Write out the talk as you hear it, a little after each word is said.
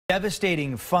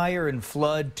Devastating fire and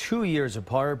flood 2 years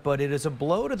apart, but it is a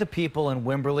blow to the people in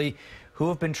Wimberley who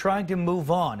have been trying to move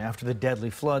on after the deadly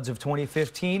floods of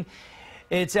 2015.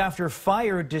 It's after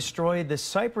fire destroyed the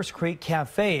Cypress Creek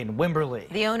Cafe in Wimberley.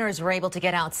 The owners were able to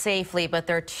get out safely, but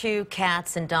their 2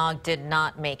 cats and dog did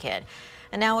not make it.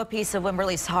 And now a piece of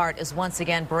Wimberley's heart is once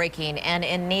again breaking and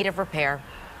in need of repair.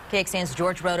 KXAN's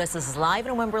George Rodas is live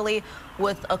in Wimberley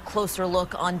with a closer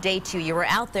look on day 2. You were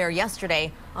out there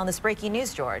yesterday on this breaking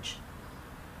news, George.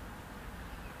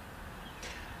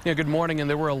 Yeah, good morning. And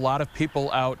there were a lot of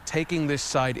people out taking this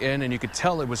side in, and you could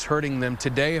tell it was hurting them.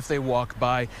 Today, if they walk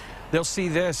by, they'll see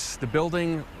this. The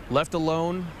building left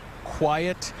alone,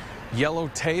 quiet, yellow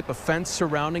tape, a fence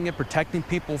surrounding it, protecting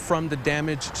people from the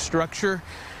damaged structure.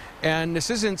 And this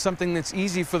isn't something that's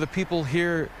easy for the people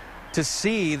here to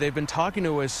see. They've been talking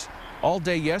to us all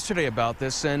day yesterday about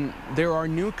this, and there are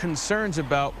new concerns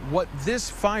about what this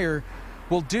fire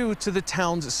will do to the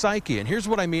town's psyche. And here's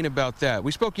what I mean about that.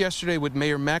 We spoke yesterday with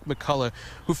Mayor Mac McCullough,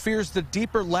 who fears the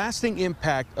deeper, lasting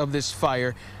impact of this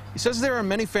fire. He says there are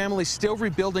many families still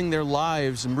rebuilding their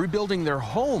lives and rebuilding their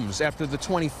homes after the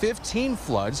 2015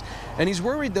 floods, and he's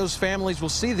worried those families will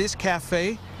see this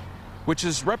cafe, which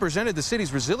has represented the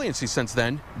city's resiliency since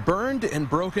then, burned and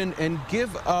broken, and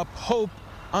give up hope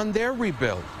on their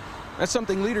rebuild. That's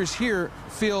something leaders here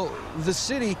feel the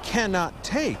city cannot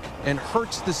take and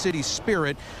hurts the city's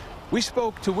spirit. We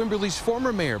spoke to Wimberley's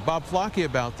former mayor, Bob Flockey,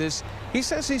 about this. He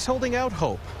says he's holding out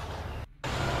hope.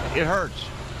 It hurts.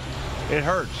 It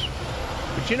hurts.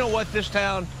 But you know what, this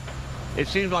town, it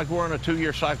seems like we're on a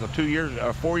 2-year cycle.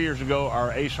 4 years ago,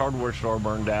 our Ace Hardware store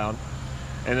burned down,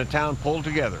 and the town pulled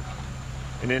together.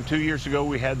 And then 2 years ago,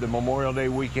 we had the Memorial Day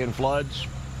weekend floods,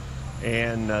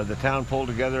 and the town pulled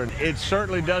together. And it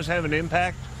certainly does have an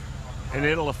impact, and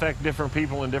it'll affect different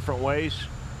people in different ways.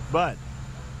 But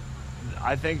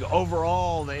I think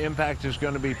overall, the impact is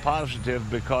going to be positive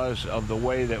because of the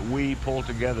way that we pull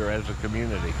together as a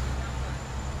community.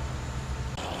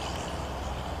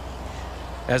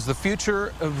 As the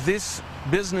future of this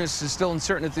business is still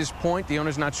uncertain at this point, the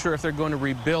owner's not sure if they're going to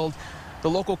rebuild. The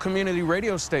local community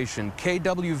radio station,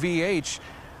 KWVH,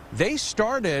 they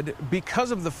started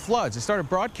because of the floods. They started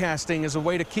broadcasting as a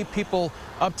way to keep people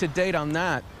up to date on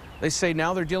that. They say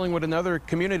now they're dealing with another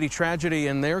community tragedy,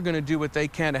 and they're going to do what they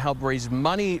can to help raise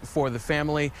money for the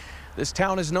family. This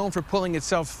town is known for pulling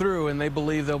itself through, and they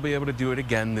believe they'll be able to do it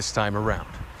again this time around.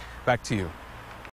 Back to you.